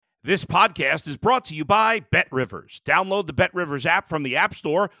This podcast is brought to you by BetRivers. Download the BetRivers app from the App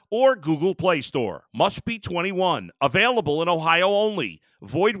Store or Google Play Store. Must be 21. Available in Ohio only.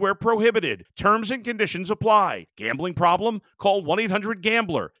 Void where prohibited. Terms and conditions apply. Gambling problem? Call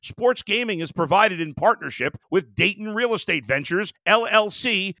 1-800-GAMBLER. Sports gaming is provided in partnership with Dayton Real Estate Ventures,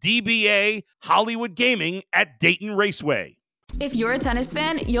 LLC, DBA, Hollywood Gaming at Dayton Raceway. If you're a tennis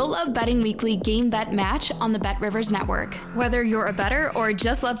fan, you'll love Betting Weekly Game Bet Match on the BetRivers Network. Whether you're a bettor or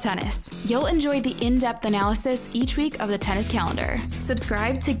just love tennis, you'll enjoy the in-depth analysis each week of the tennis calendar.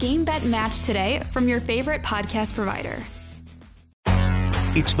 Subscribe to Game Bet Match today from your favorite podcast provider.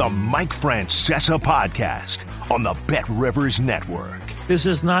 It's the Mike Francesa Podcast on the BetRivers Network. This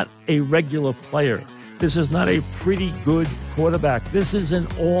is not a regular player. This is not a pretty good quarterback. This is an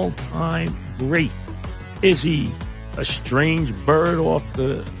all-time great. Is he a strange bird off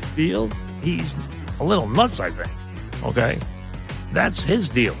the field? He's a little nuts, I think. Okay? That's his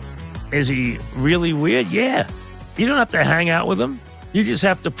deal. Is he really weird? Yeah. You don't have to hang out with him. You just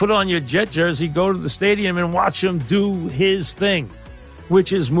have to put on your Jet jersey, go to the stadium, and watch him do his thing,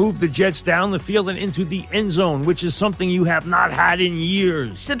 which is move the Jets down the field and into the end zone, which is something you have not had in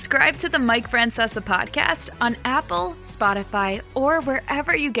years. Subscribe to the Mike Francesa Podcast on Apple, Spotify, or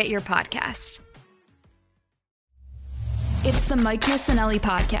wherever you get your podcast. It's the Mike Missanelli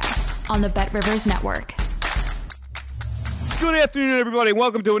Podcast on the BetRivers Network. Good afternoon, everybody.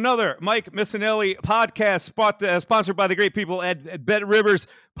 Welcome to another Mike Missanelli Podcast sponsored by the great people at BetRivers.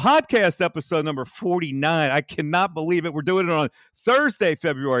 Podcast episode number 49. I cannot believe it. We're doing it on Thursday,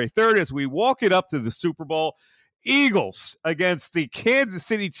 February 3rd, as we walk it up to the Super Bowl. Eagles against the Kansas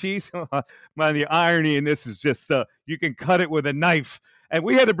City Chiefs. Man, the irony in this is just you can cut it with a knife. And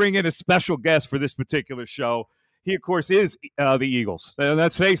we had to bring in a special guest for this particular show. He, of course, is the Eagles. And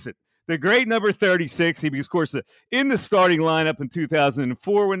let's face it, the great number 36. He was, of course, in the starting lineup in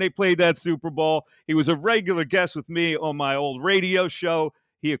 2004 when they played that Super Bowl. He was a regular guest with me on my old radio show.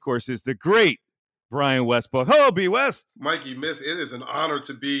 He, of course, is the great Brian Westbrook. Hello, B. West. Mikey, Miss, it is an honor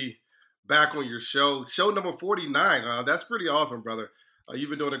to be back on your show. Show number 49. That's pretty awesome, brother. You've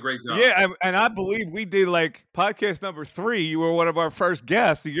been doing a great job. Yeah, and I believe we did like podcast number 3. You were one of our first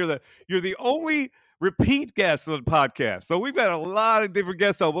guests. You're the only repeat guest on the podcast. So we've had a lot of different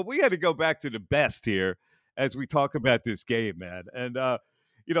guests on, but we had to go back to the best here as we talk about this game, man. And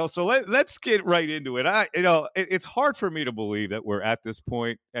so let's get right into it. It's hard for me to believe that we're at this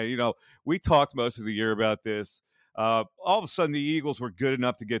point. And we talked most of the year about this. All of a sudden, the Eagles were good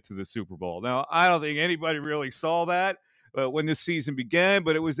enough to get to the Super Bowl. Now, I don't think anybody really saw that when this season began,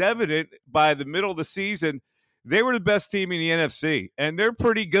 but it was evident by the middle of the season they were the best team in the NFC, and they're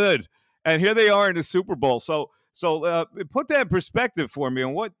pretty good. And here they are in the Super Bowl. So put that in perspective for me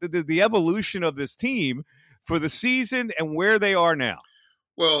on what the evolution of this team for the season and where they are now.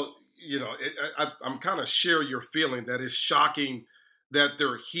 Well, I'm kind of share your feeling that it's shocking that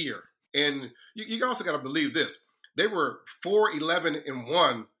they're here. And you also got to believe this. They were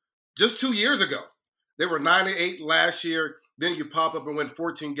 4-11-1 just 2 years ago. They were 9-8 last year. Then you pop up and win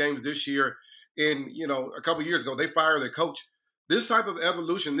 14 games this year. And, a couple years ago, they fired their coach. This type of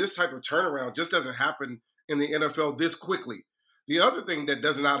evolution, this type of turnaround just doesn't happen in the NFL this quickly. The other thing that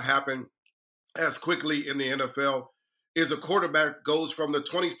does not happen as quickly in the NFL is a quarterback goes from the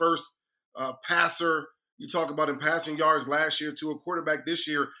 21st passer, you talk about in passing yards last year, to a quarterback this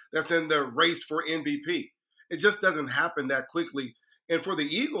year that's in the race for MVP. It just doesn't happen that quickly. And for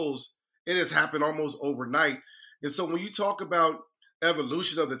the Eagles, it has happened almost overnight. And so when you talk about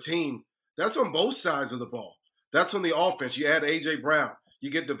evolution of the team, that's on both sides of the ball. That's on the offense. You add A.J. Brown. You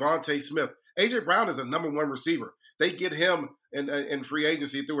get Devontae Smith. A.J. Brown is a number one receiver. They get him in free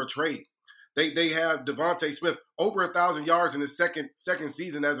agency through a trade. They have Devontae Smith over 1,000 yards in his second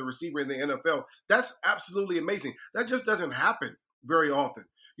season as a receiver in the NFL. That's absolutely amazing. That just doesn't happen very often.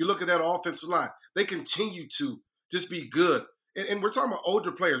 You look at that offensive line. They continue to just be good. And we're talking about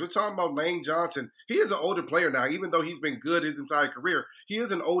older players. We're talking about Lane Johnson. He is an older player now, even though he's been good his entire career. He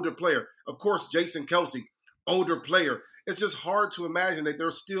is an older player. Of course, Jason Kelsey, older player. It's just hard to imagine that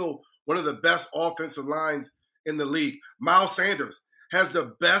they're still one of the best offensive lines in the league. Miles Sanders has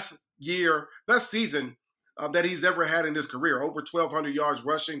the best season that he's ever had in his career. Over 1,200 yards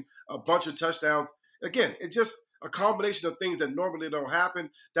rushing, a bunch of touchdowns. Again, it's just a combination of things that normally don't happen.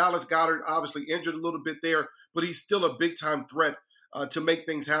 Dallas Goedert obviously injured a little bit there, but he's still a big-time threat to make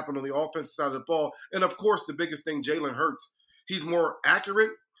things happen on the offensive side of the ball. And, of course, the biggest thing, Jalen Hurts. He's more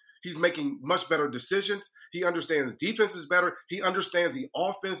accurate. He's making much better decisions. He understands defenses better. He understands the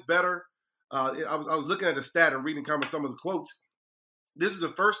offense better. I was looking at a stat and reading some of the quotes. This is the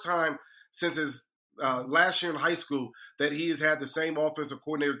first time since his last year in high school that he has had the same offensive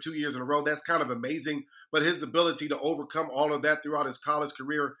coordinator 2 years in a row. That's kind of amazing. But his ability to overcome all of that throughout his college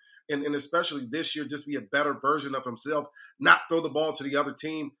career and especially this year, just be a better version of himself, not throw the ball to the other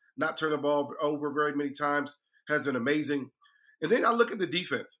team, not turn the ball over very many times, has been amazing. And then I look at the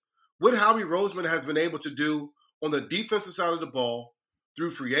defense. What Howie Roseman has been able to do on the defensive side of the ball through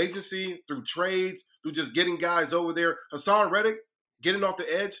free agency, through trades, through just getting guys over there. Hassan Reddick getting off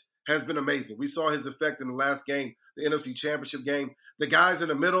the edge has been amazing. We saw his effect in the last game, the NFC Championship game. The guys in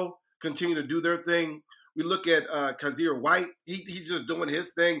the middle continue to do their thing. We look at Kazir White. He's just doing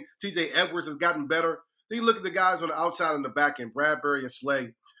his thing. TJ Edwards has gotten better. Then you look at the guys on the outside and the back end, Bradbury and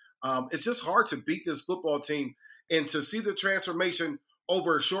Slay. It's just hard to beat this football team and to see the transformation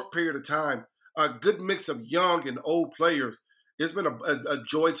over a short period of time. A good mix of young and old players. It's been a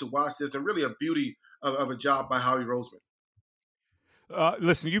joy to watch this and really a beauty of a job by Howie Roseman.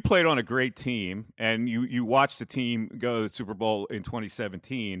 Listen, you played on a great team, and you watched the team go to the Super Bowl in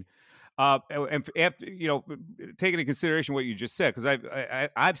 2017. And after, taking into consideration what you just said, because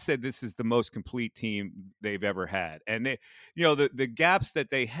I've said this is the most complete team they've ever had, and they, the gaps that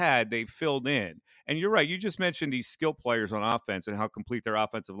they had, they filled in. And you're right, you just mentioned these skill players on offense and how complete their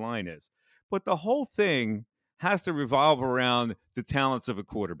offensive line is, but the whole thing has to revolve around the talents of a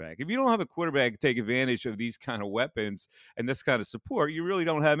quarterback. If you don't have a quarterback to take advantage of these kind of weapons and this kind of support, you really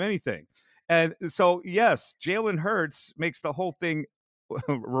don't have anything. And so, yes, Jalen Hurts makes the whole thing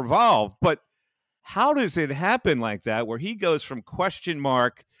revolve, but how does it happen like that where he goes from question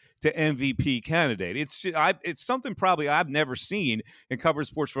mark to MVP candidate? It's something probably I've never seen in coverage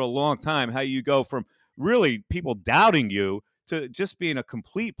sports for a long time, how you go from really people doubting you to just being a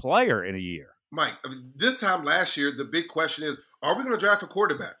complete player in a year. Mike, this time last year, the big question is, are we going to draft a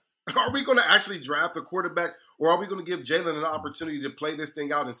quarterback? Are we going to actually draft a quarterback, or are we going to give Jalen an opportunity to play this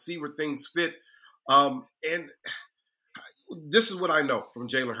thing out and see where things fit? And this is what I know from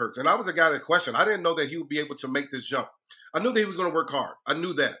Jalen Hurts. And I was a guy that questioned. I didn't know that he would be able to make this jump. I knew that he was going to work hard. I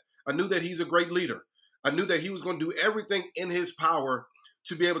knew that. I knew that he's a great leader. I knew that he was going to do everything in his power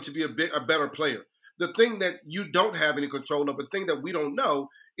to be able to be a better player. The thing that you don't have any control of, the thing that we don't know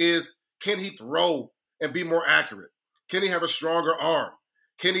is, can he throw and be more accurate? Can he have a stronger arm?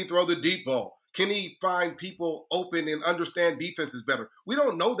 Can he throw the deep ball? Can he find people open and understand defenses better? We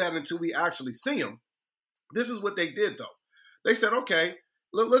don't know that until we actually see him. This is what they did, though. They said, okay,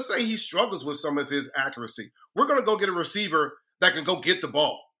 let's say he struggles with some of his accuracy. We're going to go get a receiver that can go get the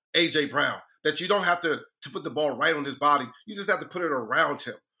ball, A.J. Brown, that you don't have to put the ball right on his body. You just have to put it around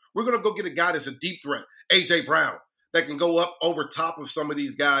him. We're going to go get a guy that's a deep threat, A.J. Brown, that can go up over top of some of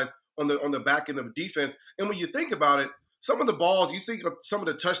these guys on the back end of defense. And when you think about it, some of the balls, you see some of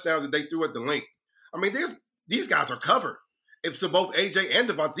the touchdowns that they threw at the link. I mean, these guys are covered. If to both AJ and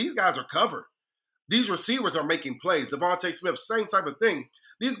Devontae, these guys are covered. These receivers are making plays. Devontae Smith, same type of thing.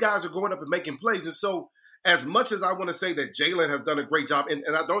 These guys are going up and making plays. And so as much as I want to say that Jalen has done a great job, and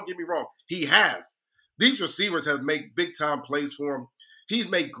I don't get me wrong, he has. These receivers have made big-time plays for him.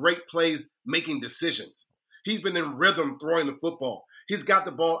 He's made great plays making decisions. He's been in rhythm throwing the football. He's got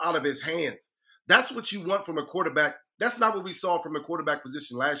the ball out of his hands. That's what you want from a quarterback. That's not what we saw from the quarterback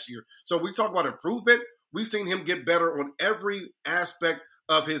position last year. So we talk about improvement. We've seen him get better on every aspect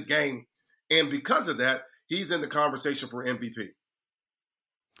of his game. And because of that, he's in the conversation for MVP.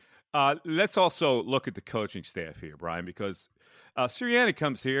 Let's also look at the coaching staff here, Brian, because Sirianni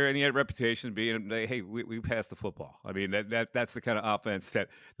comes here and he had a reputation of being, hey, we pass the football. I mean, that's the kind of offense that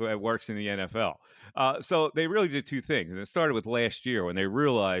works in the NFL. So they really did two things. And it started with last year when they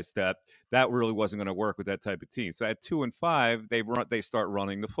realized that really wasn't going to work with that type of team. So at 2-5, they start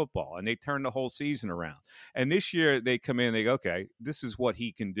running the football and they turn the whole season around. And this year they come in and they go, okay, this is what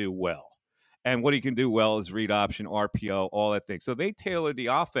he can do well. And what he can do well is read option, RPO, all that thing. So they tailored the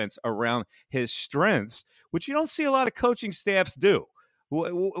offense around his strengths, which you don't see a lot of coaching staffs do.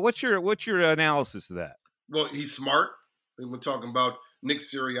 What's your analysis of that? Well, he's smart. We're talking about Nick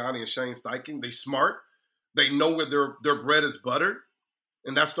Sirianni and Shane Steichen. They're smart. They know where their bread is buttered,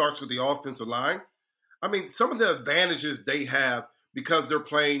 and that starts with the offensive line. I mean, some of the advantages they have because they're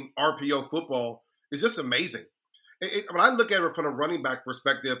playing RPO football is just amazing. When I look at it from a running back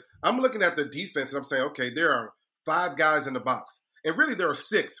perspective, I'm looking at the defense and I'm saying, okay, there are 5 guys in the box. And really there are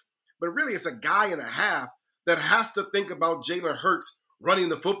 6. But really it's a guy and a half that has to think about Jalen Hurts running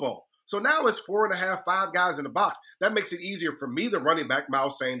the football. So now it's 4.5, 5 guys in the box. That makes it easier for me, the running back,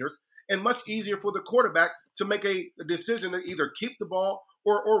 Miles Sanders, and much easier for the quarterback to make a decision to either keep the ball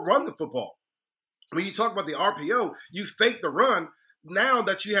or run the football. When you talk about the RPO, you fake the run. Now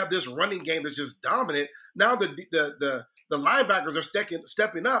that you have this running game that's just dominant, now the linebackers are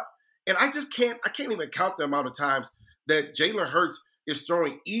stepping up, And I can't even count the amount of times that Jalen Hurts is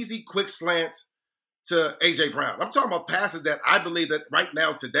throwing easy, quick slants to A.J. Brown. I'm talking about passes that I believe that right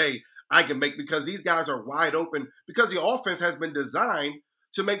now today I can make because these guys are wide open because the offense has been designed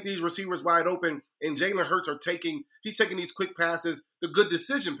to make these receivers wide open. And Jalen Hurts he's taking these quick passes, the good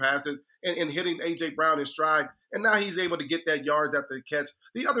decision passes, and hitting A.J. Brown in stride. And now he's able to get that yards after the catch.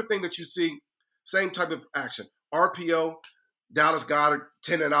 The other thing that you see, same type of action, RPO, Dallas Goedert,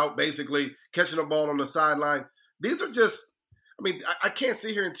 10 and out, basically, catching the ball on the sideline. These are just, I can't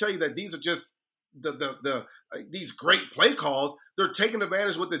sit here and tell you that these are just these great play calls. They're taking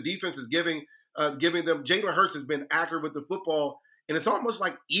advantage of what the defense is giving them. Jalen Hurts has been accurate with the football, and it's almost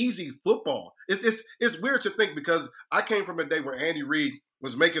like easy football. It's weird to think because I came from a day where Andy Reid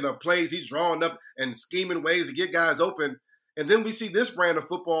was making up plays. He's drawing up and scheming ways to get guys open. And then we see this brand of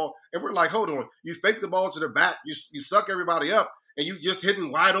football, and we're like, hold on. You fake the ball to the back. You suck everybody up, and you just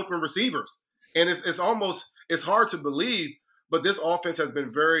hitting wide open receivers. And it's hard to believe, but this offense has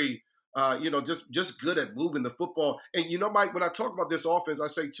been very, just good at moving the football. And, Mike, when I talk about this offense, I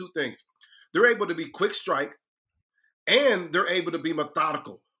say two things. They're able to be quick strike, and they're able to be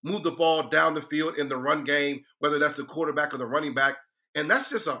methodical, move the ball down the field in the run game, whether that's the quarterback or the running back. And that's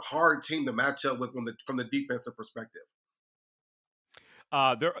just a hard team to match up with from the defensive perspective.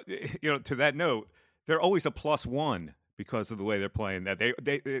 To that note, they're always a +1 because of the way they're playing. That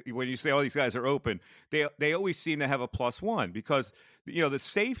they when you say all these guys are open, they always seem to have a +1 because the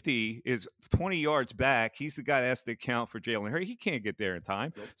safety is 20 yards back. He's the guy that has to account for Jalen Hurts. He can't get there in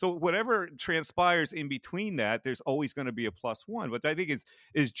time. Nope. So whatever transpires in between that, there's always going to be a +1, which I think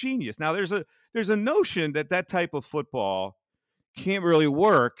is genius. Now there's a notion that type of football can't really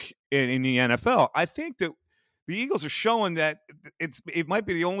work in the NFL. I think that the Eagles are showing that it might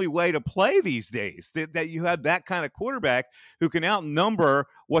be the only way to play these days, that you have that kind of quarterback who can outnumber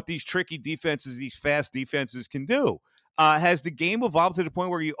what these tricky defenses, these fast defenses can do. Has the game evolved to the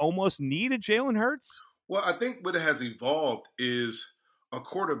point where you almost need a Jalen Hurts? Well, I think what it has evolved is a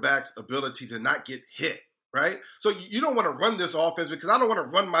quarterback's ability to not get hit, right? So you don't want to run this offense because I don't want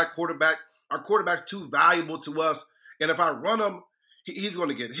to run my quarterback. Our quarterback's too valuable to us. And if I run him, he's going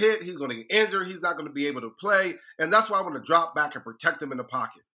to get hit. He's going to get injured. He's not going to be able to play. And that's why I want to drop back and protect him in the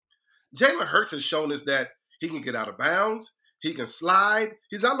pocket. Jalen Hurts has shown us that he can get out of bounds. He can slide.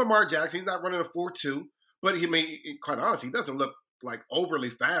 He's not Lamar Jackson. He's not running a 4.2. But quite honestly, he doesn't look like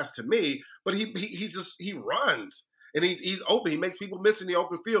overly fast to me. But he runs. And he's open. He makes people miss in the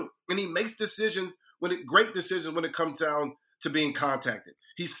open field. And he makes great decisions when it comes down to being contacted.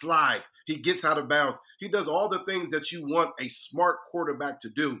 He slides. He gets out of bounds. He does all the things that you want a smart quarterback to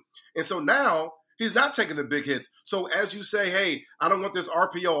do. And so now he's not taking the big hits. So as you say, hey, I don't want this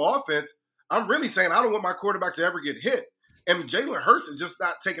RPO offense, I'm really saying I don't want my quarterback to ever get hit. And Jalen Hurts is just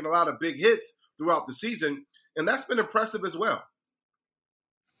not taking a lot of big hits throughout the season. And that's been impressive as well.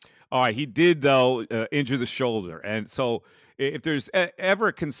 All right. He did, though, injure the shoulder. And so if there's ever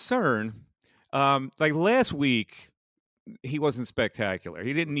a concern, like last week, he wasn't spectacular.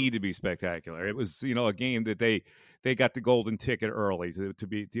 He didn't need to be spectacular. It was, a game that they got the golden ticket early, to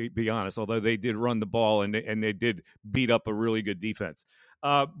be honest, although they did run the ball and they did beat up a really good defense.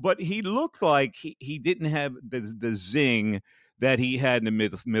 But he looked like he didn't have the zing that he had in the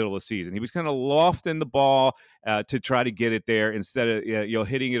middle of the season. He was kind of lofting the ball to try to get it there instead of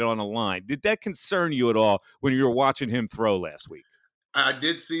hitting it on a line. Did that concern you at all when you were watching him throw last week? I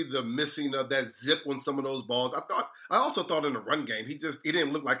did see the missing of that zip on some of those balls. I also thought in the run game, he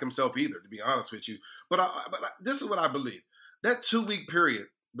didn't look like himself either, to be honest with you. But this is what I believe. That 2-week period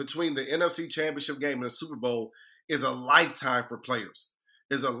between the NFC Championship game and the Super Bowl is a lifetime for players.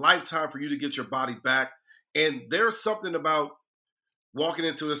 It's a lifetime for you to get your body back. And there's something about walking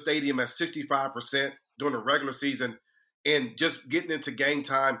into a stadium at 65% during the regular season and just getting into game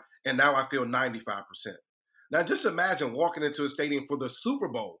time, and now I feel 95%. Now, just imagine walking into a stadium for the Super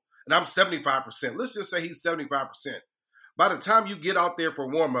Bowl, and I'm 75%. Let's just say he's 75%. By the time you get out there for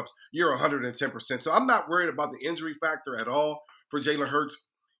warm-ups, you're 110%. So I'm not worried about the injury factor at all for Jalen Hurts.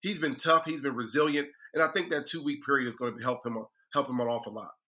 He's been tough. He's been resilient. And I think that 2-week period is going to help him an awful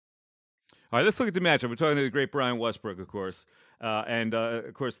lot. All right, let's look at the matchup. We're talking to the great Brian Westbrook, of course.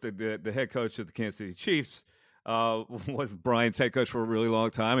 Of course, the head coach of the Kansas City Chiefs. Was Brian's head coach for a really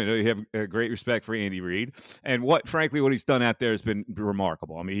long time. I know you have a great respect for Andy Reid. And what he's done out there has been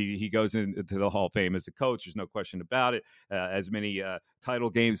remarkable. I mean, he goes into the Hall of Fame as a coach. There's no question about it. As many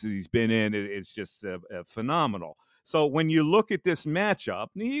title games as he's been in, it's just phenomenal. So when you look at this matchup,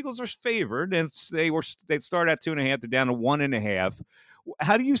 the Eagles are favored, and they start at 2.5. They're down to 1.5.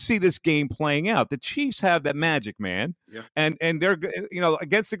 How do you see this game playing out? The Chiefs have that magic, man. Yeah. And they're,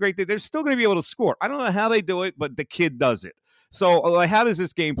 against the great, they're still going to be able to score. I don't know how they do it, but the kid does it. So how does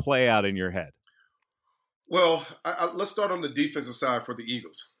this game play out in your head? Well, let's start on the defensive side for the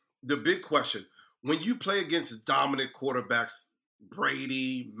Eagles. The big question, when you play against dominant quarterbacks,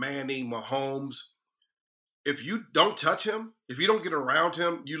 Brady, Manning, Mahomes, if you don't touch him, if you don't get around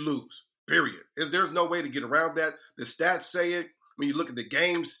him, you lose, period. There's no way to get around that. The stats say it. When you look at the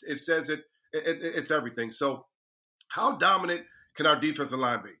games, it says it. It's everything. So how dominant can our defensive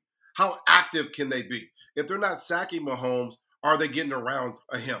line be? How active can they be? If they're not sacking Mahomes, are they getting around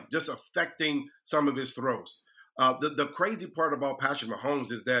him, just affecting some of his throws? The crazy part about Patrick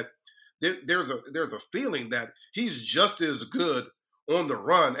Mahomes is that there's a feeling that he's just as good on the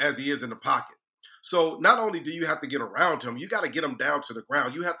run as he is in the pocket. So not only do you have to get around him, you got to get him down to the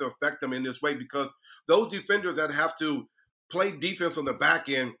ground. You have to affect him in this way because those defenders that have to play defense on the back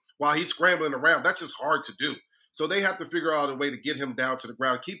end while he's scrambling around, that's just hard to do. So they have to figure out a way to get him down to the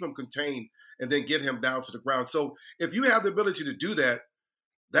ground, keep him contained, and then get him down to the ground. So if you have the ability to do that,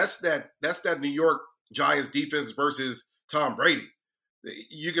 that's that New York Giants defense versus Tom Brady.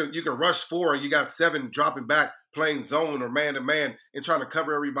 You can rush 4 and you got 7 dropping back, playing zone or man-to-man and trying to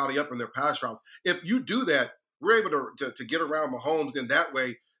cover everybody up in their pass routes. If you do that, we're able to get around Mahomes in that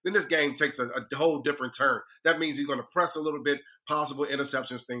way, then this game takes a whole different turn. That means he's going to press a little bit, possible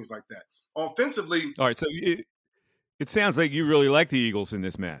interceptions, things like that. Offensively. All right, so it sounds like you really like the Eagles in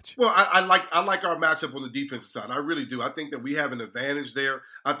this match. Well, I like our matchup on the defensive side. I really do. I think that we have an advantage there.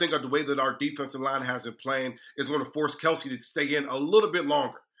 I think the way that our defensive line has been playing is going to force Kelsey to stay in a little bit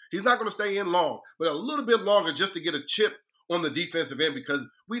longer. He's not going to stay in long, but a little bit longer just to get a chip on the defensive end because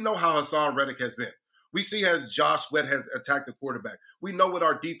we know how Hassan Reddick has been. We see how Josh Sweat has attacked the quarterback. We know what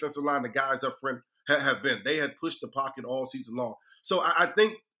our defensive line, the guys up front, have been. They had pushed the pocket all season long. So I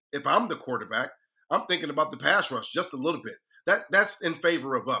think if I'm the quarterback, I'm thinking about the pass rush just a little bit. That's in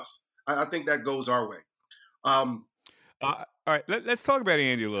favor of us. I think that goes our way. All right, let's talk about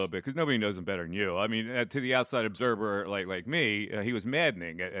Andy a little bit because nobody knows him better than you. I mean, to the outside observer like me, he was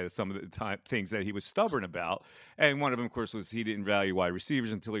maddening at some of the things that he was stubborn about. And one of them, of course, was he didn't value wide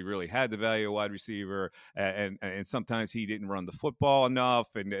receivers until he really had to value a wide receiver. And sometimes he didn't run the football enough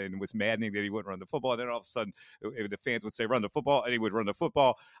and it was maddening that he wouldn't run the football. And then all of a sudden, the fans would say, run the football, and he would run the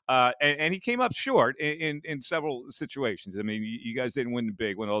football. And he came up short in several situations. I mean, you guys didn't win the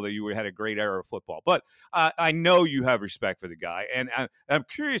big one, although you had a great era of football. But I know you have respect for the guy. And I'm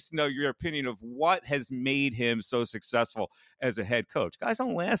curious to know your opinion of what has made him so successful as a head coach. Guys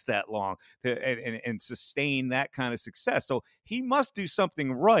don't last that long and sustain that kind of success. So he must do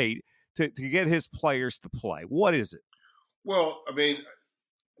something right to get his players to play. What is it? Well, I mean,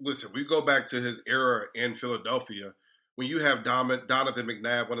 listen, we go back to his era in Philadelphia when you have Donovan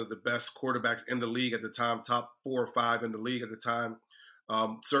McNabb, one of the best quarterbacks in the league at the time, top 4 or 5 in the league at the time,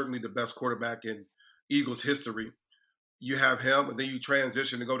 certainly the best quarterback in Eagles history. You have him, and then you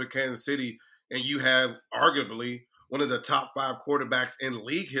transition to go to Kansas City, and you have arguably one of the top 5 quarterbacks in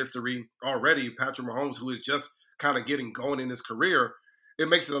league history already, Patrick Mahomes, who is just kind of getting going in his career. It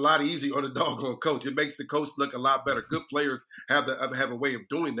makes it a lot easier on the doggone coach. It makes the coach look a lot better. Good players have a way of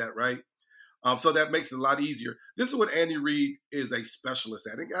doing that, right? So that makes it a lot easier. This is what Andy Reid is a specialist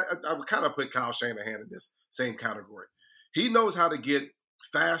at. I would kind of put Kyle Shanahan in this same category. He knows how to get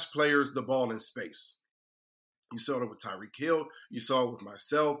fast players the ball in space. You saw it with Tyreek Hill. You saw it with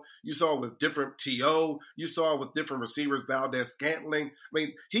myself. You saw it with different T.O. You saw it with different receivers, Valdez-Scantling. I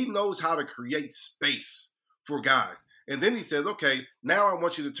mean, he knows how to create space for guys. And then he says, okay, now I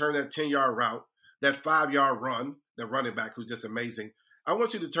want you to turn that 10-yard route, that 5-yard run, that running back who's just amazing. I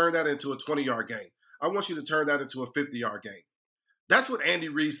want you to turn that into a 20-yard game. I want you to turn that into a 50-yard game. That's what Andy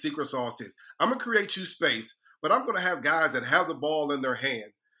Reid's secret sauce is. I'm going to create you space, but I'm going to have guys that have the ball in their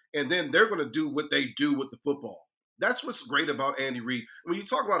hand, and then they're going to do what they do with the football. That's what's great about Andy Reid. When you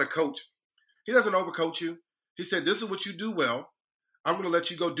talk about a coach, he doesn't overcoach you. He said, this is what you do well. I'm going to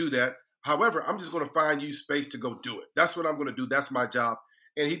let you go do that. However, I'm just going to find you space to go do it. That's what I'm going to do. That's my job.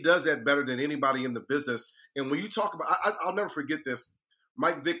 And he does that better than anybody in the business. And when you talk about, I'll never forget this.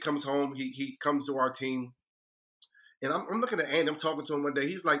 Mike Vick comes home. He comes to our team. And I'm looking at Andy. I'm talking to him one day.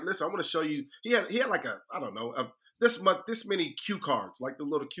 He's like, listen, I want to show you. He had like this many cue cards, like the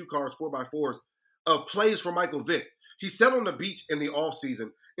little cue cards, 4x4s, of plays for Michael Vick. He sat on the beach in the offseason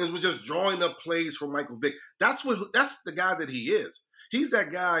and was just drawing up plays for Michael Vick. That's the guy that he is. He's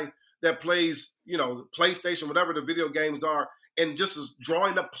that guy that plays, PlayStation, whatever the video games are, and just is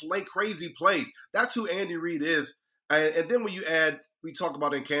drawing up crazy plays. That's who Andy Reid is. And then when you add, we talk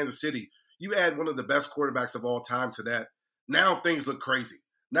about in Kansas City, you add one of the best quarterbacks of all time to that. now things look crazy.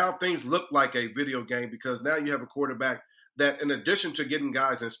 Now things look like a video game because now you have a quarterback that, in addition to getting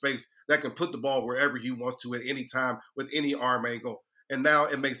guys in space, that can put the ball wherever he wants to at any time with any arm angle. And now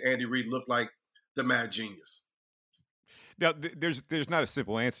it makes Andy Reid look like the mad genius. Now, there's not a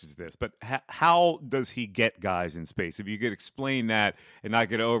simple answer to this, but how does he get guys in space? If you could explain that and not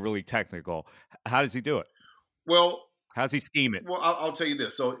get overly technical, how does he do it? Well, how's he scheme it? Well, I'll tell you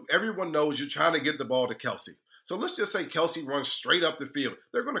this. So everyone knows you're trying to get the ball to Kelsey. So let's just say Kelsey runs straight up the field.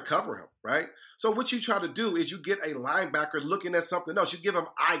 They're going to cover him, right? So what you try to do is you get a linebacker looking at something else. You give him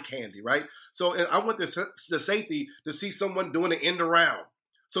eye candy, right? So and I want the safety to see someone doing an end around.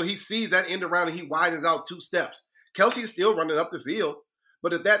 So he sees that end around and he widens out 2 steps. Kelsey is still running up the field,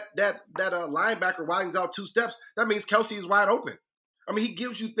 but if that linebacker widens out 2 steps, that means Kelsey is wide open. I mean, he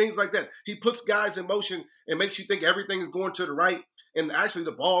gives you things like that. He puts guys in motion and makes you think everything is going to the right, and actually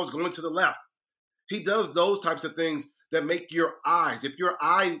the ball is going to the left. He does those types of things that make your eyes, if your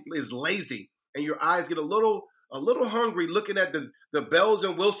eye is lazy and your eyes get a little hungry looking at the bells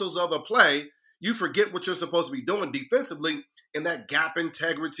and whistles of a play, you forget what you're supposed to be doing defensively, and that gap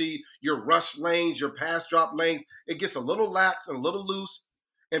integrity, your rush lanes, your pass drop lanes, it gets a little lax and a little loose.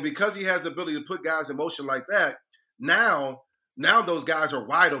 And because he has the ability to put guys in motion like that, now those guys are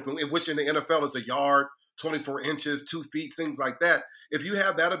wide open, which in the NFL is a yard, 24 inches, 2 feet, things like that. If you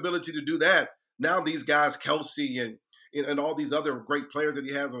have that ability to do that, now these guys, Kelsey and all these other great players that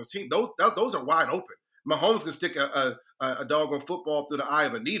he has on his team, those are wide open. Mahomes can stick a doggone football through the eye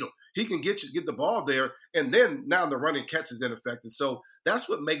of a needle. He can get the ball there, and then now the running catch is ineffective. So that's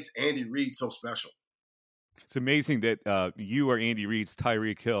what makes Andy Reid so special. It's amazing that you are Andy Reid's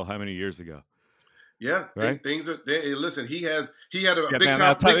Tyreek Hill how many years ago? Yeah, right? Things are. Listen, he had a big man,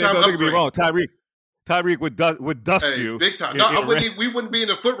 time don't upgrade. get me wrong, Tyreek would dust you big time. No, we wouldn't be in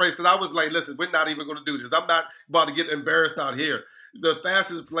the foot race because I was like, listen, we're not even going to do this. I'm not about to get embarrassed out here. The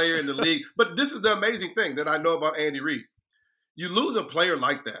fastest player in the league. But this is the amazing thing that I know about Andy Reid. You lose a player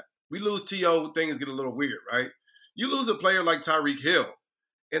like that. We lose T.O., things get a little weird, right? You lose a player like Tyreek Hill,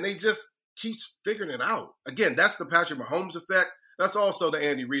 and they just keep figuring it out. Again, that's the Patrick Mahomes effect. That's also the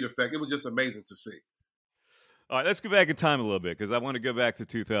Andy Reid effect. It was just amazing to see. All right, let's go back in time a little bit because I want to go back to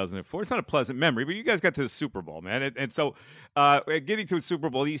 2004. It's not a pleasant memory, but you guys got to the Super Bowl, man. And so getting to the Super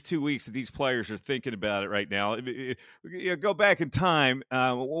Bowl, these 2 weeks that these players are thinking about it right now, go back in time.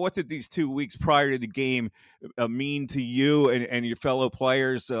 What did these 2 weeks prior to the game mean to you and your fellow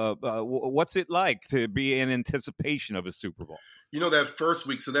players? What's it like to be in anticipation of a Super Bowl? You know, that first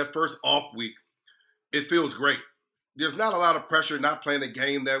week, so that first off week, it feels great. There's not a lot of pressure not playing a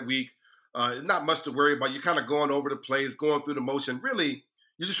game that week. Not much to worry about. You're kind of going over the plays, going through the motion. Really,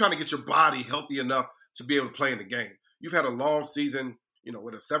 you're just trying to get your body healthy enough to be able to play in the game. You've had a long season,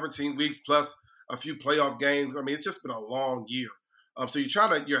 with 17 weeks plus a few playoff games. I mean, it's just been a long year. So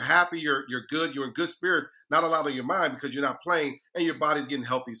you're happy, you're good, you're in good spirits, not a lot on your mind because you're not playing and your body's getting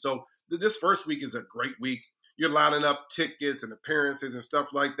healthy. So this first week is a great week. You're lining up tickets and appearances and stuff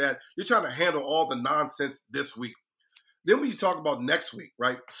like that. You're trying to handle all the nonsense this week. Then when you talk about next week,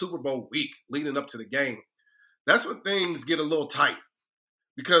 right, Super Bowl week leading up to the game, that's when things get a little tight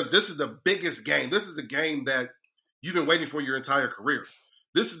because this is the biggest game. This is the game that you've been waiting for your entire career.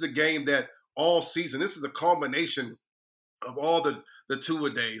 This is the game that all season, this is the culmination of all the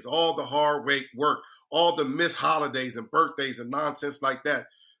two-a-days, all the hard work, all the missed holidays and birthdays and nonsense like that.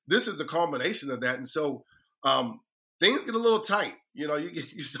 This is the culmination of that. And so things get a little tight.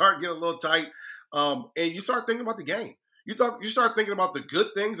 You start getting a little tight and you start thinking about the game. You start thinking about the good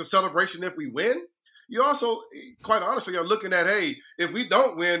things, the celebration if we win. You also, quite honestly, are looking at, hey, if we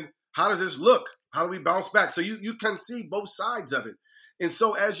don't win, how does this look? How do we bounce back? So you can see both sides of it. And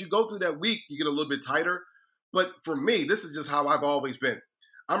so as you go through that week, you get a little bit tighter. But for me, this is just how I've always been.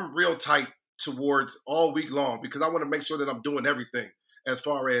 I'm real tight towards all week long because I want to make sure that I'm doing everything as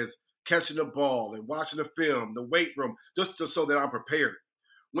far as catching the ball and watching the film, the weight room, just so that I'm prepared.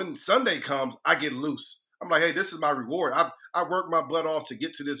 When Sunday comes, I get loose. I'm like, hey, this is my reward. I work my butt off to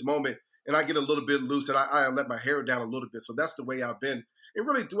get to this moment, and I get a little bit loose, and I let my hair down a little bit. So that's the way I've been. And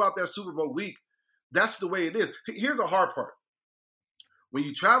really throughout that Super Bowl week, that's the way it is. Here's the hard part. When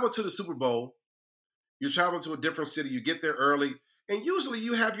you travel to the Super Bowl, you travel to a different city, you get there early, and usually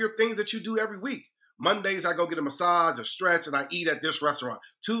you have your things that you do every week. Mondays, I go get a massage, a stretch, and I eat at this restaurant.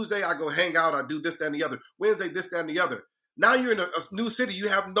 Tuesday, I go hang out, I do this, that, and the other. Wednesday, this, that, and the other. Now you're in a new city. You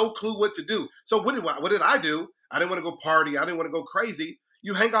have no clue what to do. So what did I do? I didn't want to go party. I didn't want to go crazy.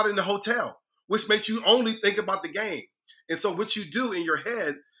 You hang out in the hotel, which makes you only think about the game. And so what you do in your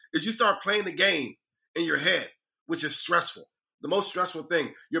head is you start playing the game in your head, which is stressful. The most stressful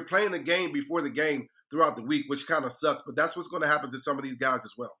thing. You're playing the game before the game throughout the week, which kind of sucks. But that's what's going to happen to some of these guys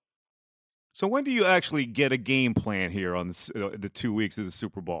as well. So when do you actually get a game plan here on the 2 weeks of the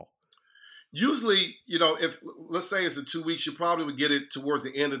Super Bowl? Usually, if let's say it's in 2 weeks, you probably would get it towards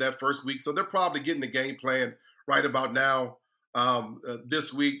the end of that first week. So they're probably getting the game plan right about now,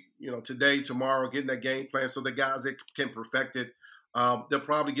 this week, today, tomorrow, getting that game plan so the guys that can perfect it. They'll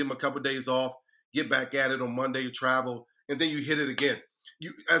probably give them a couple of days off, get back at it on Monday, you travel, and then you hit it again.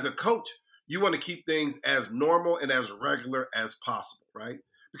 You, as a coach, you want to keep things as normal and as regular as possible, right?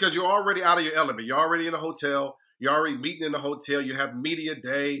 Because you're already out of your element. You're already in a hotel. You're already meeting in the hotel. You have media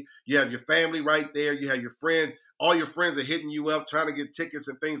day. You have your family right there. You have your friends. All your friends are hitting you up, trying to get tickets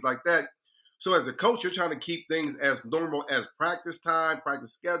and things like that. So as a coach, you're trying to keep things as normal as practice time,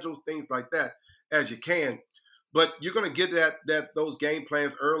 practice schedules, things like that as you can. But you're going to get those game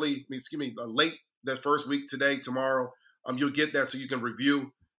plans late that first week, today, tomorrow. You'll get that so you can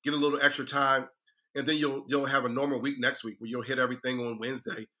review, get a little extra time, and then you'll have a normal week next week where you'll hit everything on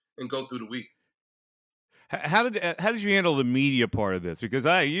Wednesday and go through the week. How did you handle the media part of this? Because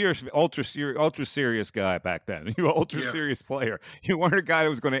you're ultra serious guy back then. You were ultra serious player. You weren't a guy that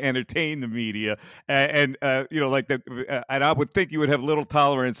was going to entertain the media, and like that. And I would think you would have little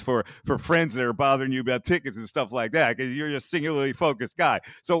tolerance for friends that are bothering you about tickets and stuff like that, because you're a singularly focused guy.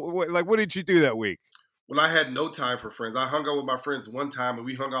 So, what did you do that week? Well, I had no time for friends. I hung out with my friends one time, and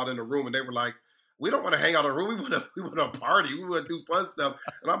we hung out in a room, and they were like, "We don't want to hang out in a room. We want to party. We want to do fun stuff."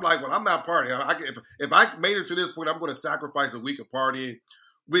 And I'm like, "Well, I'm not partying. If I made it to this point, I'm going to sacrifice a week of partying,"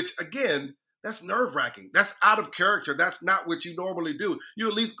 which, again, that's nerve-wracking. That's out of character. That's not what you normally do. You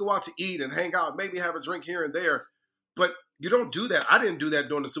at least go out to eat and hang out, maybe have a drink here and there. But you don't do that. I didn't do that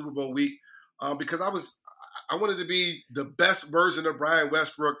during the Super Bowl week because I wanted to be the best version of Brian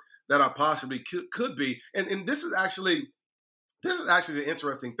Westbrook that I possibly could be. And this is actually the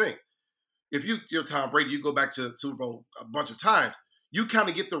interesting thing. If you're Tom Brady, you go back to Super Bowl a bunch of times, you kind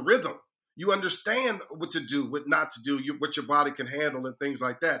of get the rhythm. You understand what to do, what not to do, what your body can handle and things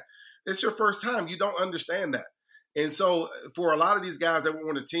like that. It's your first time. You don't understand that. And so for a lot of these guys that were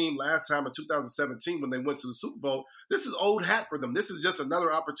on the team last time in 2017 when they went to the Super Bowl, this is old hat for them. This is just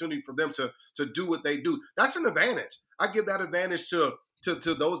another opportunity for them to do what they do. That's an advantage. I give that advantage to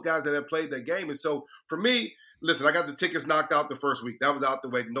those guys that have played that game. And so for me, listen, I got the tickets knocked out the first week. That was out the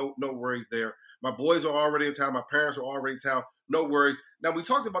way. No worries there. My boys are already in town. My parents are already in town. No worries. Now, we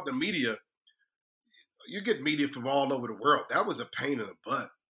talked about the media. You get media from all over the world. That was a pain in the butt.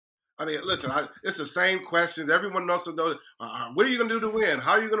 I mean, listen, it's the same questions. Everyone wants to know, what are you going to do to win?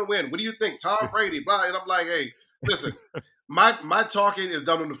 How are you going to win? What do you think? Tom Brady, blah. And I'm like, hey, listen, my talking is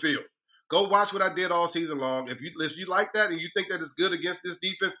done on the field. Go watch what I did all season long. If you like that and you think that it's good against this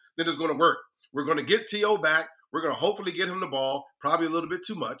defense, then it's going to work. We're going to get T.O. back. We're going to hopefully get him the ball, probably a little bit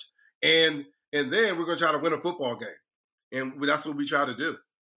too much. And then we're going to try to win a football game. And that's what we try to do.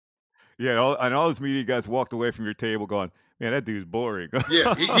 Yeah, all those media guys walked away from your table going, man, that dude's boring.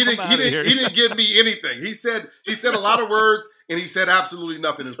 Yeah, he didn't give me anything. He said a lot of words, and he said absolutely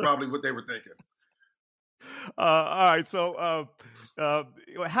nothing is probably what they were thinking. All right, so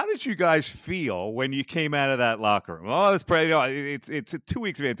how did you guys feel when you came out of that locker room? Oh, it's 2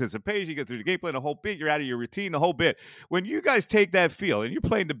 weeks of anticipation. You get through the game plan, the whole bit. You're out of your routine, the whole bit. When you guys take that field and you're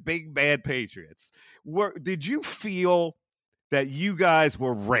playing the big bad Patriots, did you feel that you guys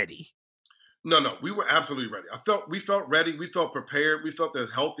were ready? No, we were absolutely ready. We felt ready. We felt prepared. We felt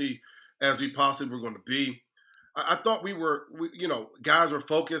as healthy as we possibly were going to be. I thought guys were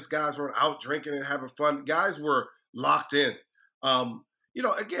focused. Guys weren't out drinking and having fun. Guys were locked in.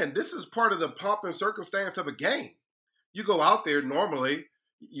 Again, this is part of the pomp and circumstance of a game. You go out there normally,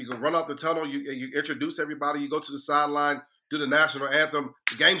 you go run out the tunnel, you introduce everybody, you go to the sideline, do the national anthem,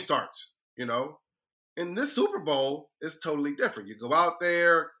 the game starts, In this Super Bowl, it's totally different. You go out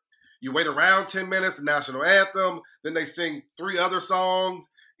there, you wait around 10 minutes, the national anthem, then they sing 3 other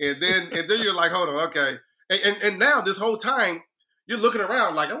songs, and then you're like, hold on, okay. And now this whole time you're looking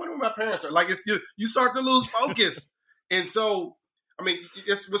around like, I wonder where my parents are. Like you start to lose focus. And so, I mean,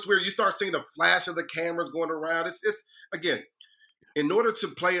 it's weird. You start seeing the flash of the cameras going around. It's again, in order to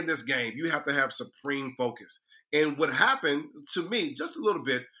play in this game, you have to have supreme focus. And what happened to me just a little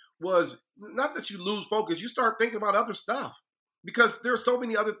bit was not that you lose focus. You start thinking about other stuff because there's so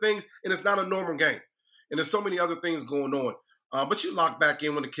many other things and it's not a normal game. And there's so many other things going on. But you lock back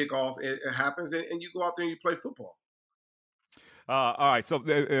in when the kickoff it happens, and you go out there and you play football. All right. So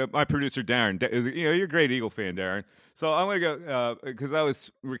my producer, Darren, you're a great Eagle fan, Darren. So I'm going to go because I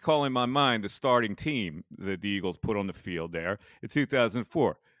was recalling in my mind the starting team that the Eagles put on the field there in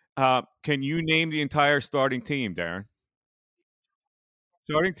 2004. Can you name the entire starting team, Darren?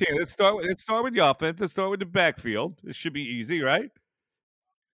 Starting team. Let's start with the offense. Let's start with the backfield. It should be easy, right?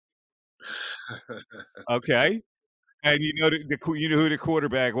 Okay. And you know you know who the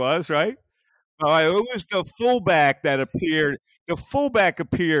quarterback was, right? All right. Who was the fullback that appeared? The fullback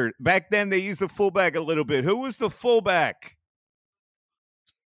appeared back then. They used the fullback a little bit. Who was the fullback?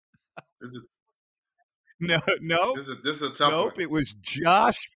 No. This is a tough one. It was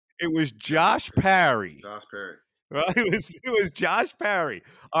Josh. It was Josh Parry. Josh Parry. Right? It was Josh Parry.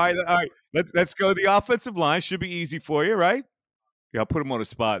 All right. Let's go to the offensive line. Should be easy for you, right? Yeah, I'll put him on the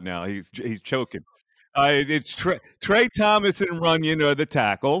spot now. He's choking. It's Trey Thomas and Runyon are the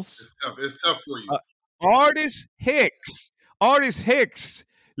tackles. It's tough for you. Artis Hicks,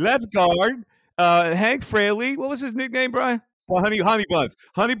 left guard. Hank Fraley. What was his nickname, Brian? Well, Honey Buns.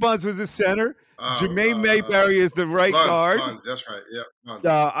 Honey Buns was the center. Jermaine Mayberry is the right guard. Buns, that's right.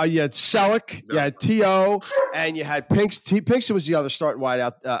 Yeah. You had Selleck, you had T.O., and you had Pinkston was the other starting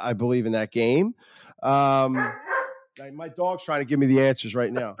wideout, I believe, in that game. My dog's trying to give me the answers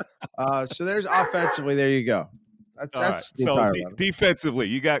right now. So there's offensively. There you go. That's right. the entire defensively,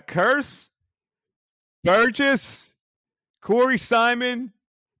 you got Curse, Burgess, Corey Simon,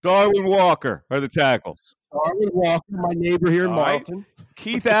 Darwin Walker are the tackles. Darwin Walker, my neighbor here in Marlton. Right.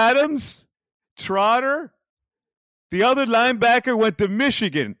 Keith Adams, Trotter. The other linebacker went to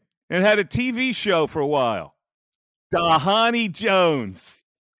Michigan and had a TV show for a while. Dahani Jones.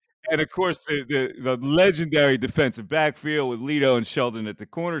 And, of course, the legendary defensive backfield with Lito and Sheldon at the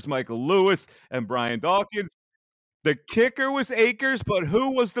corners, Michael Lewis and Brian Dawkins. The kicker was Akers, but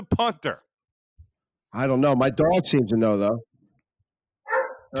who was the punter? I don't know. My dog seems to know, though.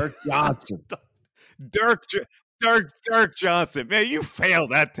 Dirk Johnson. Dirk Johnson. Man, you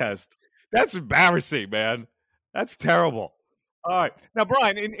failed that test. That's embarrassing, man. That's terrible. All right. Now,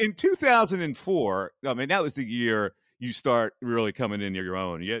 Brian, in 2004, I mean, that was the year you start really coming into your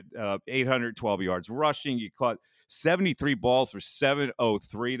own. You had 812 yards rushing. You caught 73 balls for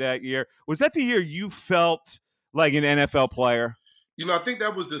 703 that year. Was that the year you felt like an NFL player? You know, I think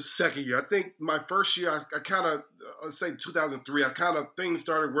that was the second year. I think my first year, I kind of, let's say 2003, things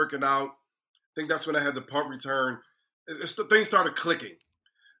started working out. I think that's when I had the punt return. Things started clicking.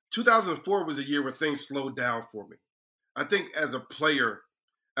 2004 was a year where things slowed down for me. I think as a player,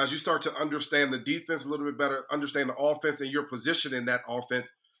 as you start to understand the defense a little bit better, understand the offense and your position in that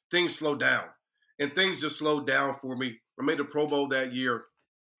offense, things slow down. And things just slowed down for me. I made a Pro Bowl that year.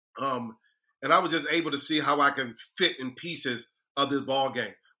 And I was just able to see how I can fit in pieces of this ball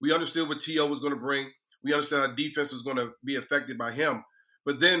game. We understood what T.O. was going to bring. We understood how defense was going to be affected by him.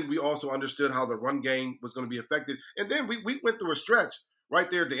 But then we also understood how the run game was going to be affected. And then we went through a stretch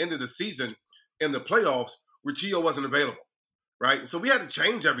right there at the end of the season in the playoffs where T.O. wasn't available, right? So we had to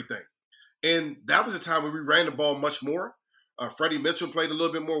change everything. And that was a time where we ran the ball much more. Freddie Mitchell played a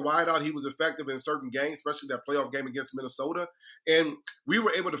little bit more wide out. He was effective in certain games, especially that playoff game against Minnesota. And we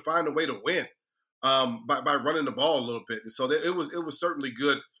were able to find a way to win by running the ball a little bit. And so it was certainly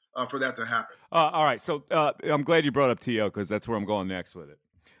good for that to happen. All right. So I'm glad you brought up T.O. because that's where I'm going next with it.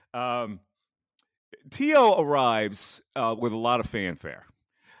 T.O. arrives with a lot of fanfare.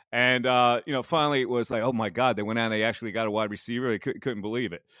 And, finally it was like, oh, my God, they went out and they actually got a wide receiver. They couldn't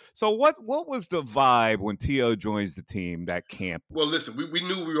believe it. So what was the vibe when T.O. joins the team, that camp? Well, listen, we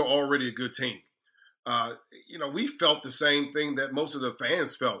knew we were already a good team. We felt the same thing that most of the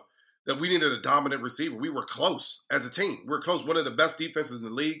fans felt, that we needed a dominant receiver. We were close as a team. We were close, one of the best defenses in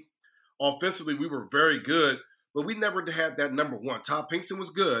the league. Offensively, we were very good, but we never had that number one. Todd Pinkston was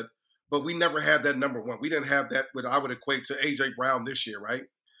good, but we never had that number one. We didn't have that, what I would equate to A.J. Brown this year, right?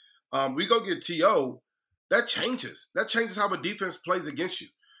 We go get T.O., that changes. That changes how a defense plays against you.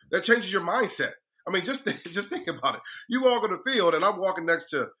 That changes your mindset. I mean, just think about it. You walk on the field, and I'm walking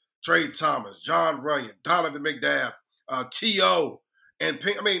next to Trey Thomas, John Runyon, Donovan McNabb, T.O., and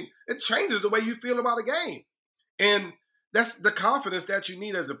Pink. I mean, it changes the way you feel about a game. And that's the confidence that you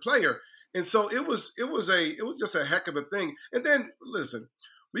need as a player. And so it was just a heck of a thing. And then, listen,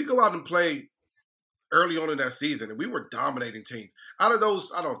 we go out and play early on in that season, and we were dominating teams. Out of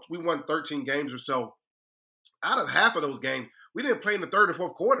those, we won 13 games or so. Out of half of those games, we didn't play in the third and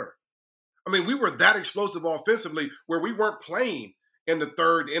fourth quarter. I mean, we were that explosive offensively where we weren't playing in the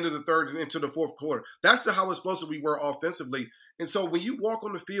end of the third and into the fourth quarter. That's how explosive we were offensively. And so when you walk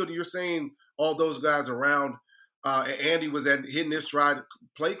on the field and you're saying all those guys around, and Andy was hitting his stride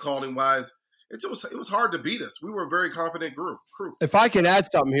play calling wise, it was hard to beat us. We were a very confident crew. If I can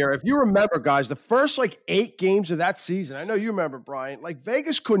add something here, if you remember, guys, the first 8 games of that season, I know you remember, Brian,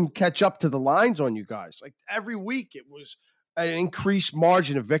 Vegas couldn't catch up to the lines on you guys. Every week it was an increased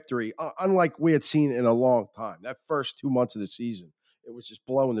margin of victory, unlike we had seen in a long time, that first 2 months of the season. it was just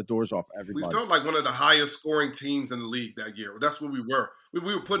blowing the doors off everybody. We felt like one of the highest scoring teams in the league that year. That's what we were.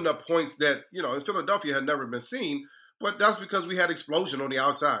 We were putting up points that, in Philadelphia had never been seen, but that's because we had explosion on the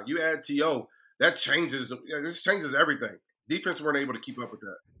outside. You add T.O., this changes everything. Defense weren't able to keep up with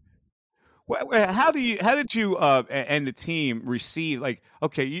that. Well, how did you and the team receive? Like,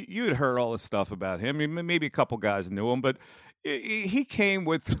 okay, you had heard all this stuff about him. I mean, maybe a couple guys knew him, but he came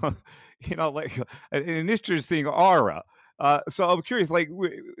with, like an interesting aura. So I'm curious, like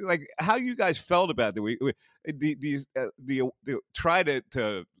how you guys felt about the try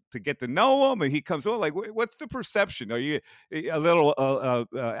to get to know him, and he comes on. Like, what's the perception? Are you a little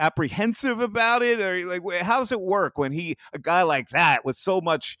apprehensive about it, or like how does it work when a guy like that with so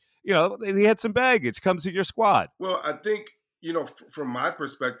much, he had some baggage, comes to your squad? Well, I think from my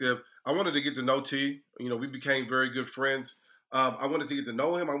perspective, I wanted to get to know T. We became very good friends. I wanted to get to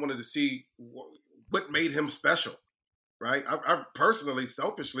know him. I wanted to see what made him special. Right? I personally,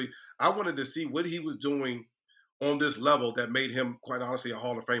 selfishly, I wanted to see what he was doing on this level that made him, quite honestly, a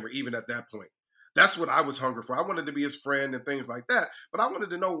Hall of Famer, even at that point. That's what I was hungry for. I wanted to be his friend and things like that. But I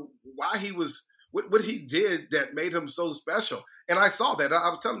wanted to know why he was, what he did that made him so special. And I saw that. I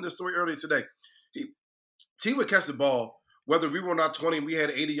was telling this story earlier today. T would catch the ball, whether we were on our 20, we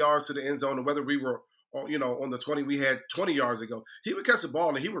had 80 yards to the end zone, or whether we were on the 20, we had 20 yards to go. He would catch the ball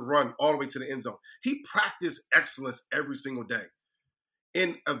and he would run all the way to the end zone. He practiced excellence every single day.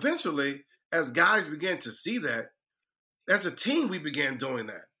 And eventually, as guys began to see that, as a team, we began doing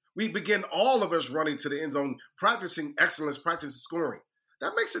that. We began, all of us, running to the end zone, practicing excellence, practicing scoring.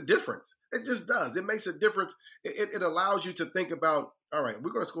 That makes a difference. It just does. It makes a difference. It allows you to think about, all right,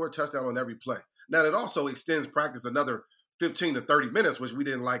 we're going to score a touchdown on every play. Now, it also extends practice another 15 to 30 minutes, which we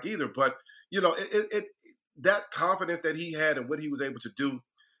didn't like either. But that confidence that he had and what he was able to do,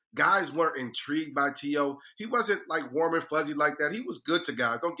 guys weren't intrigued by T.O. He wasn't like warm and fuzzy like that. He was good to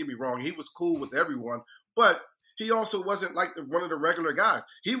guys. Don't get me wrong. He was cool with everyone, but he also wasn't like one of the regular guys.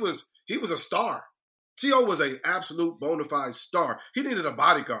 He was a star. T.O. was an absolute bona fide star. He needed a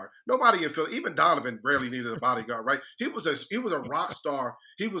bodyguard. Nobody in Philly, even Donovan, barely needed a bodyguard, right? He was a rock star.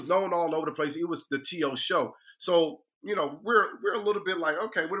 He was known all over the place. It was the T.O. show. So, we're a little bit like,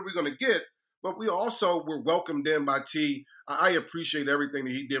 okay, what are we going to get? But we also were welcomed in by T. I appreciate everything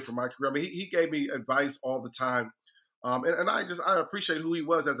that he did for my career. I mean, he gave me advice all the time. And I appreciate who he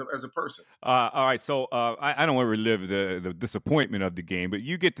was as a person. All right, so I don't want to relive the disappointment of the game, but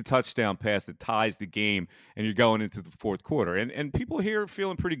you get the touchdown pass that ties the game, and you're going into the fourth quarter. And people here are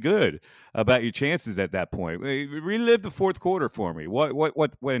feeling pretty good about your chances at that point. Relive the fourth quarter for me.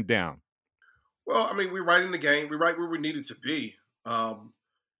 What went down? Well, I mean, we're right in the game. We're right where we needed to be. And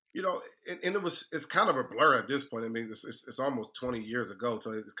it's kind of a blur at this point. I mean, it's almost 20 years ago,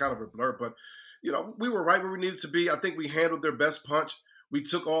 so it's kind of a blur. But, we were right where we needed to be. I think we handled their best punch. We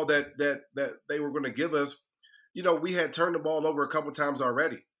took all that they were going to give us. We had turned the ball over a couple times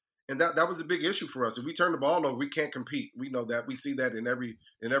already. And that was a big issue for us. If we turn the ball over, we can't compete. We know that. We see that in every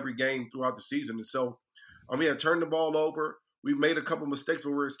game throughout the season. And so we had turned the ball over. We made a couple mistakes, but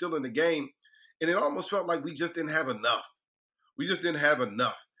we were still in the game. And it almost felt like we just didn't have enough.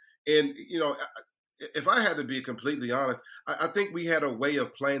 And, if I had to be completely honest, I think we had a way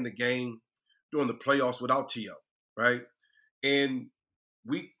of playing the game during the playoffs without T.O., right? And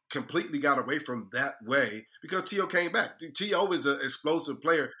we completely got away from that way because T.O. came back. T.O. is an explosive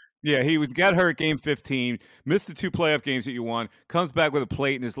player. Yeah, he got hurt game 15, missed the 2 playoff games that you won, comes back with a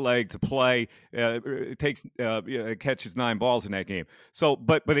plate in his leg to play, catches 9 balls in that game. So,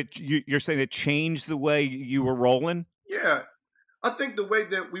 but you're saying it changed the way you were rolling? Yeah. I think the way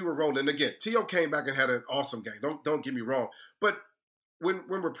that we were rolling, again, T.O. came back and had an awesome game. Don't get me wrong. But when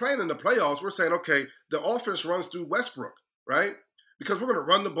we're playing in the playoffs, we're saying, okay, the offense runs through Westbrook, right? Because we're going to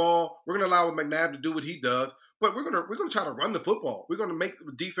run the ball. We're going to allow McNabb to do what he does. But we're going to try to run the football. We're going to make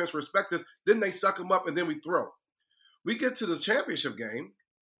the defense respect us. Then they suck them up, and then we throw. We get to the championship game,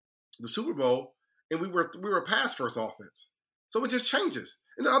 the Super Bowl, and we were a pass-first offense. So it just changes.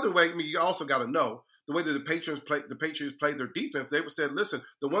 And the other way, I mean, you also got to know, the way that the Patriots played their defense, they said, listen,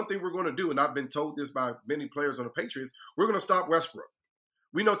 the one thing we're going to do, and I've been told this by many players on the Patriots, we're going to stop Westbrook.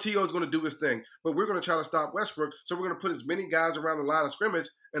 We know T.O. is going to do his thing, but we're going to try to stop Westbrook, so we're going to put as many guys around the line of scrimmage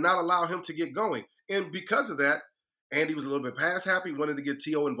and not allow him to get going. And because of that, Andy was a little bit pass happy, wanted to get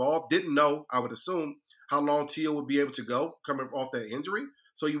T.O. involved, didn't know, I would assume, how long T.O. would be able to go coming off that injury.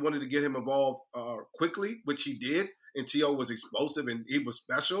 So you wanted to get him involved quickly, which he did, and T.O. was explosive and he was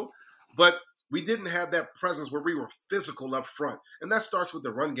special. But we didn't have that presence where we were physical up front, and that starts with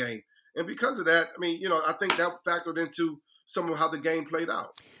the run game. And because of that, I mean, I think that factored into some of how the game played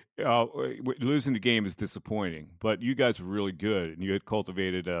out. losing the game is disappointing, but you guys were really good, and you had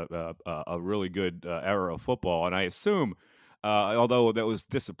cultivated a really good era of football. And I assume, although that was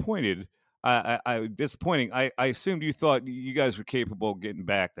disappointing, I assumed you thought you guys were capable of getting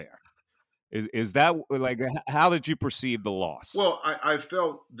back there. Is that like, how did you perceive the loss? Well, I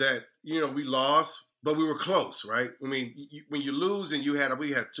felt that, we lost, but we were close, right? I mean, when you lose and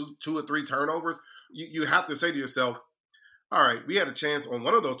we had two or three turnovers, you have to say to yourself, all right, we had a chance on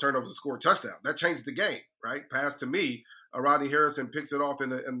one of those turnovers to score a touchdown. That changed the game, right? Pass to me, Rodney Harrison picks it off in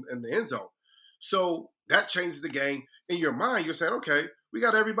the end zone. So that changed the game. In your mind, you're saying, okay, we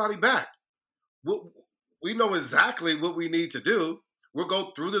got everybody back. We know exactly what we need to do. We'll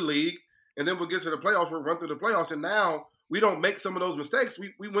go through the league, and then we'll get to the playoffs. We'll run through the playoffs, and now we don't make some of those mistakes.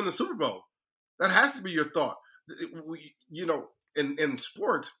 We win the Super Bowl. That has to be your thought. In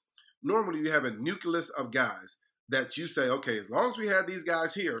sports, normally you have a nucleus of guys that you say, okay, as long as we had these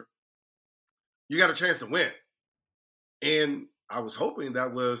guys here, you got a chance to win. And I was hoping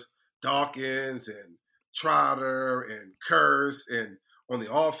that was Dawkins and Trotter and Curse, and on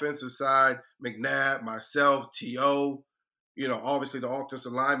the offensive side, McNabb, myself, T.O., obviously the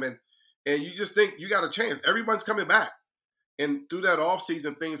offensive lineman. And you just think you got a chance. Everyone's coming back. And through that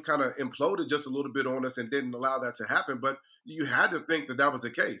offseason, things kind of imploded just a little bit on us and didn't allow that to happen. But you had to think that was the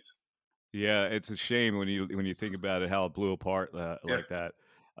case. Yeah, it's a shame when you think about it, how it blew apart like that.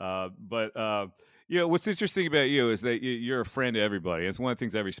 But what's interesting about you is that you're a friend to everybody. It's one of the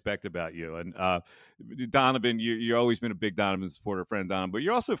things I respect about you. And Donovan, you've always been a big Donovan supporter, friend Donovan, but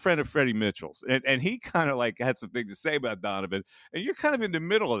you're also a friend of Freddie Mitchell's. And he kind of like had some things to say about Donovan. And you're kind of in the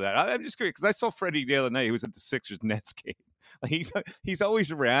middle of that. I'm just curious, because I saw Freddie the other night. He was at the Sixers-Nets game. Like he's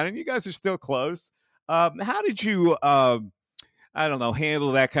always around, and you guys are still close. How did you I don't know,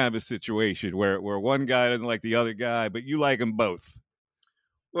 handle that kind of a situation where one guy doesn't like the other guy, but you like them both?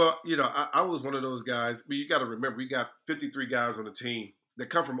 Well, I was one of those guys. But you got to remember, we got 53 guys on the team that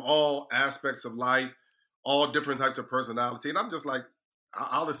come from all aspects of life, all different types of personality. And I'm just like,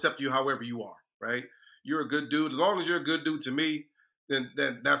 I'll accept you however you are, right? You're a good dude. As long as you're a good dude to me, then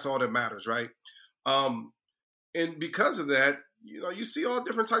that's all that matters, right? And because of that, you see all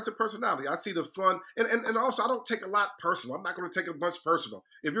different types of personality. I see the fun. And also, I don't take a lot personal. I'm not going to take a bunch personal.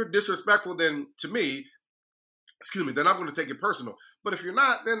 If you're disrespectful, then to me, then I'm going to take it personal. But if you're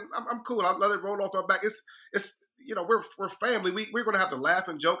not, then I'm cool. I'll let it roll off my back. It's we're family. We're going to have to laugh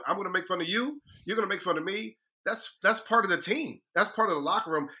and joke. I'm going to make fun of you. You're going to make fun of me. That's part of the team. That's part of the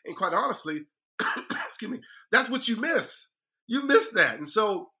locker room. And quite honestly, that's what you miss. You miss that. And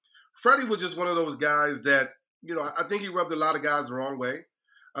so Freddie was just one of those guys that, I think he rubbed a lot of guys the wrong way.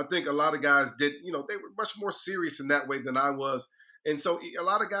 I think a lot of guys did, they were much more serious in that way than I was. And so a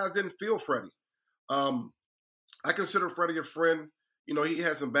lot of guys didn't feel Freddie. I consider Freddie a friend. He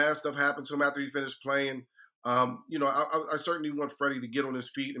had some bad stuff happen to him after he finished playing. I certainly want Freddie to get on his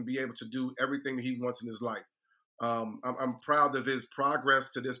feet and be able to do everything that he wants in his life. I'm proud of his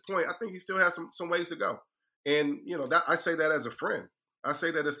progress to this point. I think he still has some ways to go. And, that I say that as a friend. I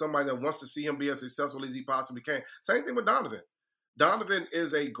say that as somebody that wants to see him be as successful as he possibly can. Same thing with Donovan. Donovan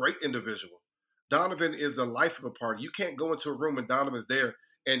is a great individual. Donovan is the life of a party. You can't go into a room and Donovan's there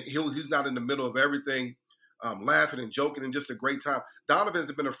and he's not in the middle of everything, laughing and joking and just a great time.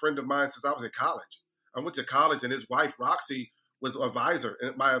 Donovan's been a friend of mine since I was in college. I went to college and his wife, Roxy, was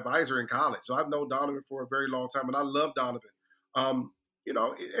my advisor in college. So I've known Donovan for a very long time, and I love Donovan. And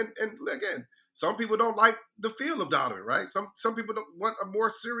again, some people don't like the feel of Donovan, right? Some people don't want a more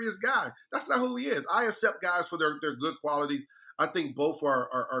serious guy. That's not who he is. I accept guys for their good qualities. I think both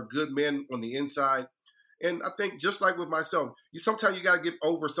are good men on the inside. And I think just like with myself, sometimes you got to get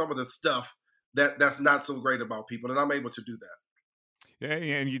over some of the stuff that's not so great about people, and I'm able to do that. Yeah,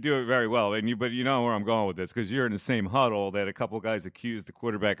 and you do it very well. But you know where I'm going with this, because you're in the same huddle that a couple of guys accused the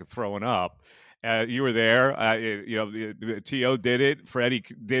quarterback of throwing up. You were there. T.O. did it. Freddie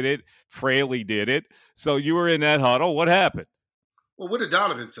did it. Fraley did it. So you were in that huddle. What happened? Well, what did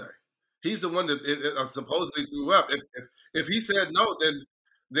Donovan say? He's the one that supposedly threw up. If he said no,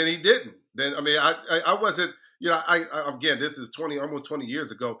 then he didn't. Then I wasn't. Again, this is almost 20 years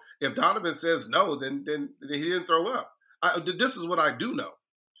ago. If Donovan says no, then he didn't throw up. This is what I do know,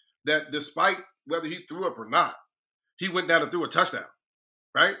 that despite whether he threw up or not, he went down and threw a touchdown,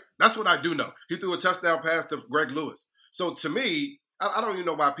 right? That's what I do know. He threw a touchdown pass to Greg Lewis. So to me, I don't even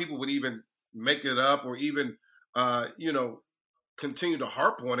know why people would even make it up or even, continue to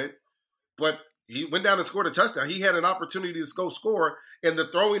harp on it. But he went down and scored a touchdown. He had an opportunity to go score, and the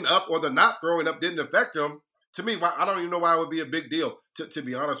throwing up or the not throwing up didn't affect him. To me, I don't even know why it would be a big deal, to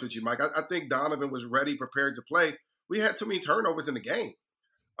be honest with you, Mike. I think Donovan was ready, prepared to play. We had too many turnovers in the game.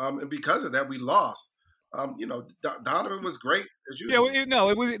 And because of that, we lost. Donovan was great as Yeah, usual.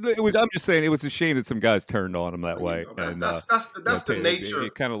 it was. I'm just saying, it was a shame that some guys turned on him that way, That's the nature.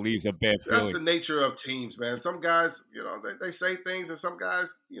 It kind of leaves a bad feeling. That's the nature of teams, man. Some guys, they say things, and some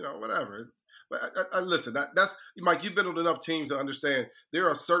guys, whatever. But listen, that's Mike. You've been on enough teams to understand there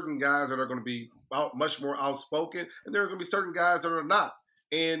are certain guys that are going to be much more outspoken, and there are going to be certain guys that are not.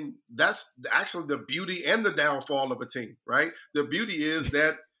 And that's actually the beauty and the downfall of a team, right? The beauty is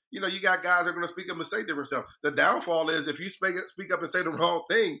that you got guys that are going to speak up and say different stuff. The downfall is if you speak up and say the wrong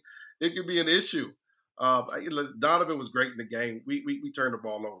thing, it could be an issue. Donovan was great in the game. We turned the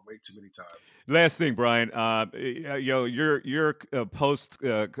ball over way too many times. Last thing, Brian, your post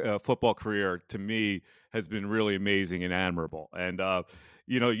football career to me has been really amazing and admirable. And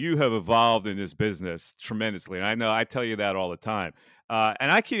you have evolved in this business tremendously. And I know I tell you that all the time.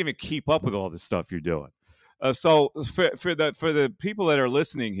 And I can't even keep up with all the stuff you're doing. So for the people that are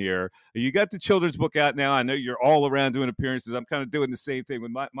listening here, you got the children's book out now. I know you're all around doing appearances. I'm kind of doing the same thing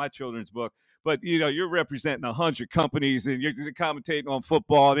with my children's book. But, you're representing 100 companies and you're commentating on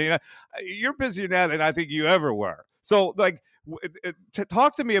football. I mean, you're busier now than I think you ever were. So,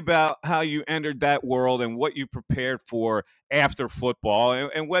 talk to me about how you entered that world and what you prepared for after football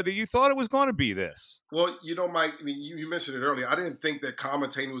and whether you thought it was going to be this. Well, Mike, you mentioned it earlier. I didn't think that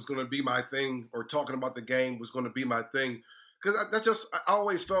commentating was going to be my thing or talking about the game was going to be my thing because I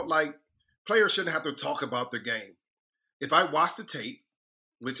always felt like players shouldn't have to talk about their game. If I watch the tape,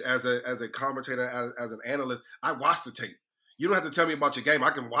 which as a commentator, as an analyst, I watch the tape. You don't have to tell me about your game. I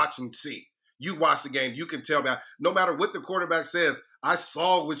can watch and see. You watch the game. You can tell me. No matter what the quarterback says, I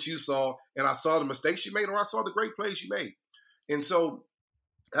saw what you saw, and I saw the mistakes you made, or I saw the great plays you made. And so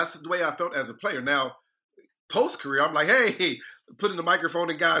that's the way I felt as a player. Now, post-career, I'm like, hey, putting the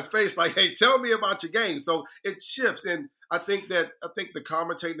microphone in guys' face, like, hey, tell me about your game. So it shifts. And I think the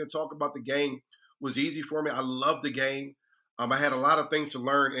commentating and talk about the game was easy for me. I love the game. I had a lot of things to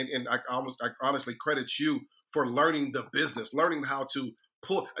learn, and I honestly credit you for learning the business, learning how to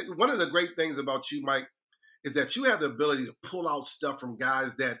pull. One of the great things about you, Mike, is that you have the ability to pull out stuff from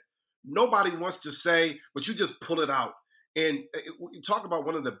guys that nobody wants to say, but you just pull it out. And you talk about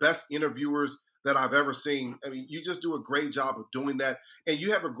one of the best interviewers that I've ever seen. I mean, you just do a great job of doing that, and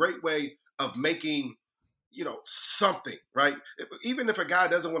you have a great way of making something, right? Even if a guy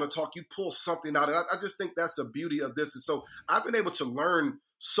doesn't want to talk, you pull something out. And I just think that's the beauty of this. And so I've been able to learn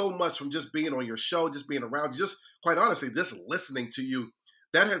so much from just being on your show, just being around you, just quite honestly, just listening to you.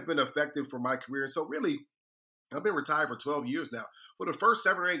 That has been effective for my career. And so really, I've been retired for 12 years now. For the first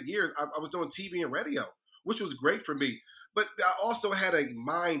 7 or 8 years, I was doing TV and radio, which was great for me. But I also had a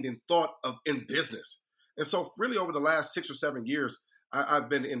mind and thought in business. And so really over the last 6 or 7 years, I've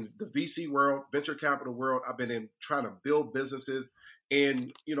been in the VC world, venture capital world. I've been in trying to build businesses.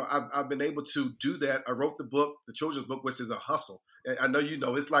 And, I've been able to do that. I wrote the book, the children's book, which is a hustle. And I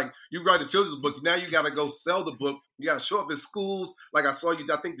know it's like you write a children's book. Now you got to go sell the book. You got to show up in schools. Like I saw you,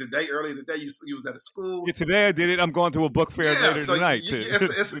 I think earlier today, you was at a school. Yeah, today I did it. I'm going to a book fair later tonight.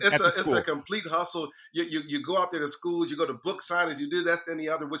 It's a complete hustle. You go out there to schools, you go to book signings, you do that, then the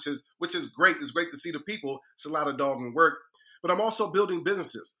other, which is great. It's great to see the people. It's a lot of doggone work. But I'm also building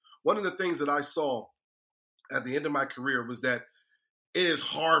businesses. One of the things that I saw at the end of my career was that it is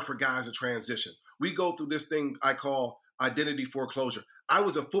hard for guys to transition. We go through this thing I call identity foreclosure. I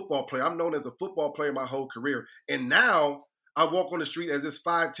was a football player. I'm known as a football player my whole career. And now I walk on the street as this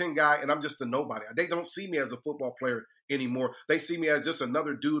 5'10" guy, and I'm just a nobody. They don't see me as a football player anymore. They see me as just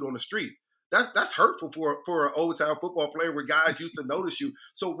another dude on the street. That's hurtful for an old-time football player where guys used to notice you.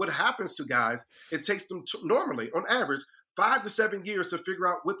 So what happens to guys, it takes them normally, on average, 5 to 7 years to figure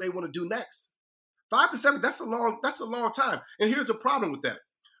out what they want to do next. 5 to 7, that's a long time. And here's the problem with that.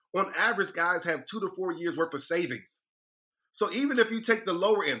 On average, guys have 2 to 4 years worth of savings. So even if you take the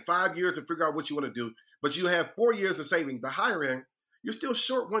lower end, 5 years to figure out what you want to do, but you have 4 years of saving, the higher end, you're still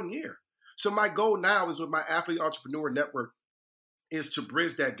short 1 year. So my goal now is with my Athlete Entrepreneur Network is to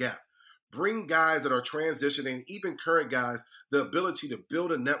bridge that gap. Bring guys that are transitioning, even current guys, the ability to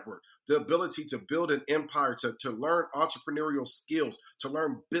build a network, the ability to build an empire, to learn entrepreneurial skills, to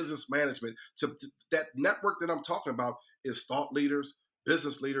learn business management. That network that I'm talking about is thought leaders,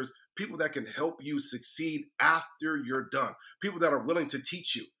 business leaders, people that can help you succeed after you're done, people that are willing to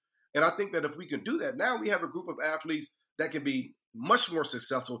teach you. And I think that if we can do that, now we have a group of athletes that can be much more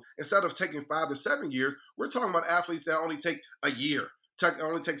successful. Instead of taking 5 to 7 years, we're talking about athletes that only take a year.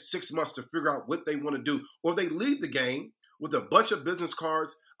 Only takes 6 months to figure out what they want to do. Or they leave the game with a bunch of business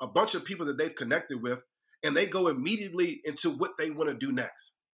cards, a bunch of people that they've connected with, and they go immediately into what they want to do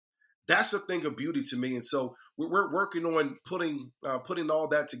next. That's a thing of beauty to me. And so we're working on putting all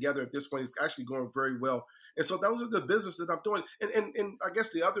that together at this point. It's actually going very well. And so those are the businesses that I'm doing. And I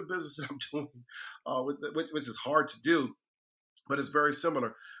guess the other business that I'm doing, which is hard to do, but it's very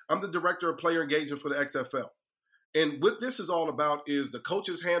similar. I'm the director of player engagement for the XFL. And what this is all about is the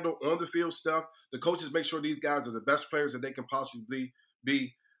coaches handle on the field stuff. The coaches make sure these guys are the best players that they can possibly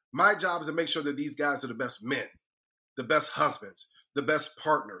be. My job is to make sure that these guys are the best men, the best husbands, the best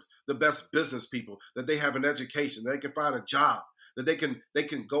partners, the best business people, that they have an education, that they can find a job, that they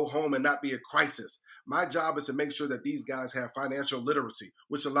can go home and not be a crisis. My job is to make sure that these guys have financial literacy,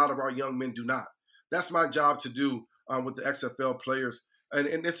 which a lot of our young men do not. That's my job to do with the XFL players.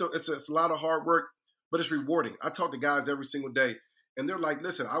 And it's a lot of hard work, but it's rewarding. I talk to guys every single day, and they're like,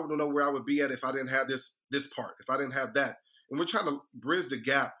 listen, I don't know where I would be at if I didn't have this part, if I didn't have that. And we're trying to bridge the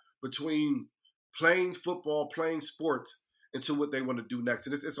gap between playing football, playing sports, into what they want to do next.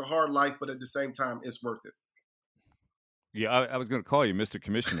 And it's a hard life, but at the same time, it's worth it. Yeah, I was going to call you Mr.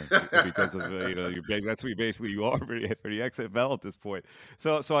 Commissioner because of that's what you are for the XFL at this point.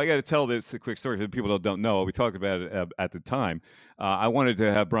 So I got to tell this a quick story for people that don't know. We talked about it at the time. I wanted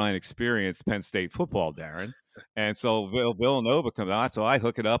to have Brian experience Penn State football, Darren, and so Villanova comes out. So I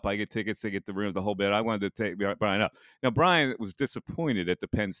hook it up. I get tickets to get the room, the whole bit. I wanted to take Brian up. Now Brian was disappointed at the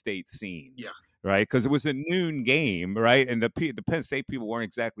Penn State scene. Yeah. Right, because it was a noon game, right, and the Penn State people weren't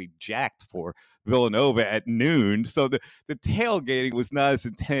exactly jacked for Villanova at noon, so the tailgating was not as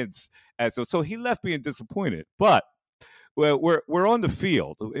intense as so he left being disappointed. But we're on the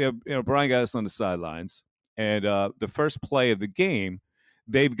field. Brian got us on the sidelines, and the first play of the game,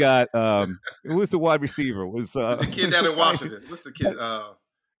 they've got who was the wide receiver? Was the kid down in Washington? What's the kid?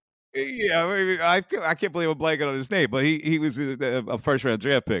 Yeah, I can't believe I'm blanking on his name, but he was a first round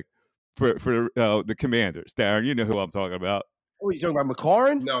draft pick for the Commanders. Darren, you know who I'm talking about. Oh, you talking about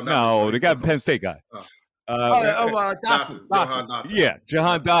McLaurin? No, the guy, Penn State guy. Dotson. Jahan Dotson. Yeah,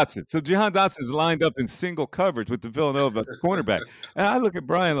 Jahan Dotson. So Jahan Dotson is lined up in single coverage with the Villanova cornerback. And I look at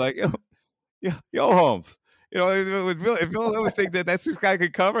Brian like, yo, Holmes. If Villanova think that's this guy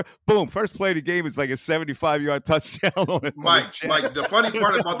could cover, boom, first play of the game is like a 75-yard touchdown on it. Mike, the funny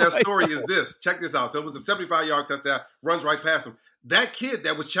part about that story is this. Check this out. So it was a 75-yard touchdown, runs right past him. That kid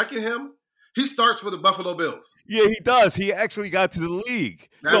that was checking him, he starts for the Buffalo Bills. Yeah, he does. He actually got to the league.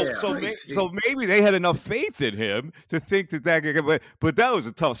 So maybe they had enough faith in him to think that could get. But that was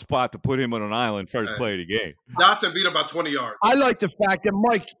a tough spot to put him on an island first play of the game. Dotson beat him by 20 yards. I like the fact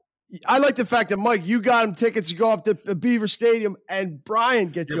that Mike, you got him tickets to go up to Beaver Stadium, and Brian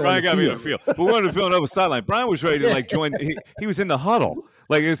gets you. Brian got me in the field. But we're on the Villanova sideline. Brian was ready to join. He was in the huddle.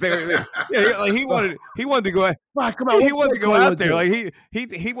 Like, he wanted to go. Right, come on, he wanted to go out there. Like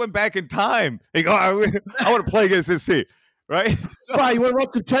he went back in time. He go, I want to play against this team, right? So, Brian, you want to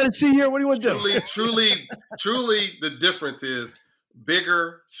run to Tennessee here? What do you want to do? Truly, the difference is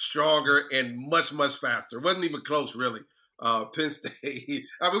bigger, stronger, and much, much faster. It wasn't even close, really. Penn State.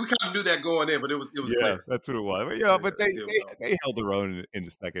 I mean, we kind of knew that going in, but it was clear. That's what it was. But they held their own in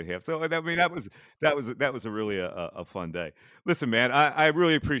the second half. So I mean, that was a really a fun day. Listen, man, I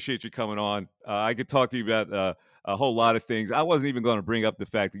really appreciate you coming on. I could talk to you about a whole lot of things. I wasn't even going to bring up the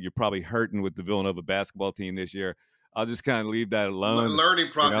fact that you're probably hurting with the Villanova basketball team this year. I'll just kind of leave that alone. Learning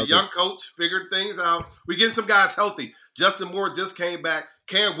process. Young coach figured things out. We're getting some guys healthy. Justin Moore just came back.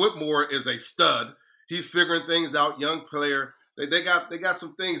 Cam Whitmore is a stud. He's figuring things out, young player. They got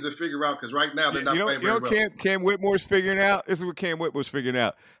some things to figure out because right now they're not playing very well. Cam Whitmore's figuring out? This is what Cam Whitmore's figuring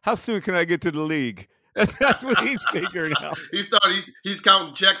out. How soon can I get to the league? That's what he's figuring out. He's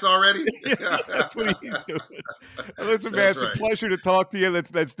counting checks already. That's what he's doing. Listen, man, it's a pleasure to talk to you.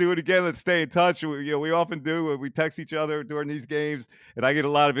 Let's do it again. Let's stay in touch. We often do. We text each other during these games, and I get a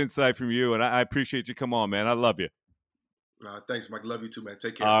lot of insight from you, and I appreciate you. Come on, man. I love you. Thanks, Mike. Love you too, man.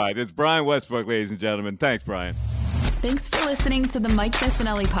 Take care. All right. It's Brian Westbrook, ladies and gentlemen. Thanks, Brian. Thanks for listening to the Mike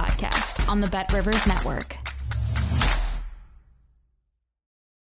Missanelli podcast on the Bet Rivers Network.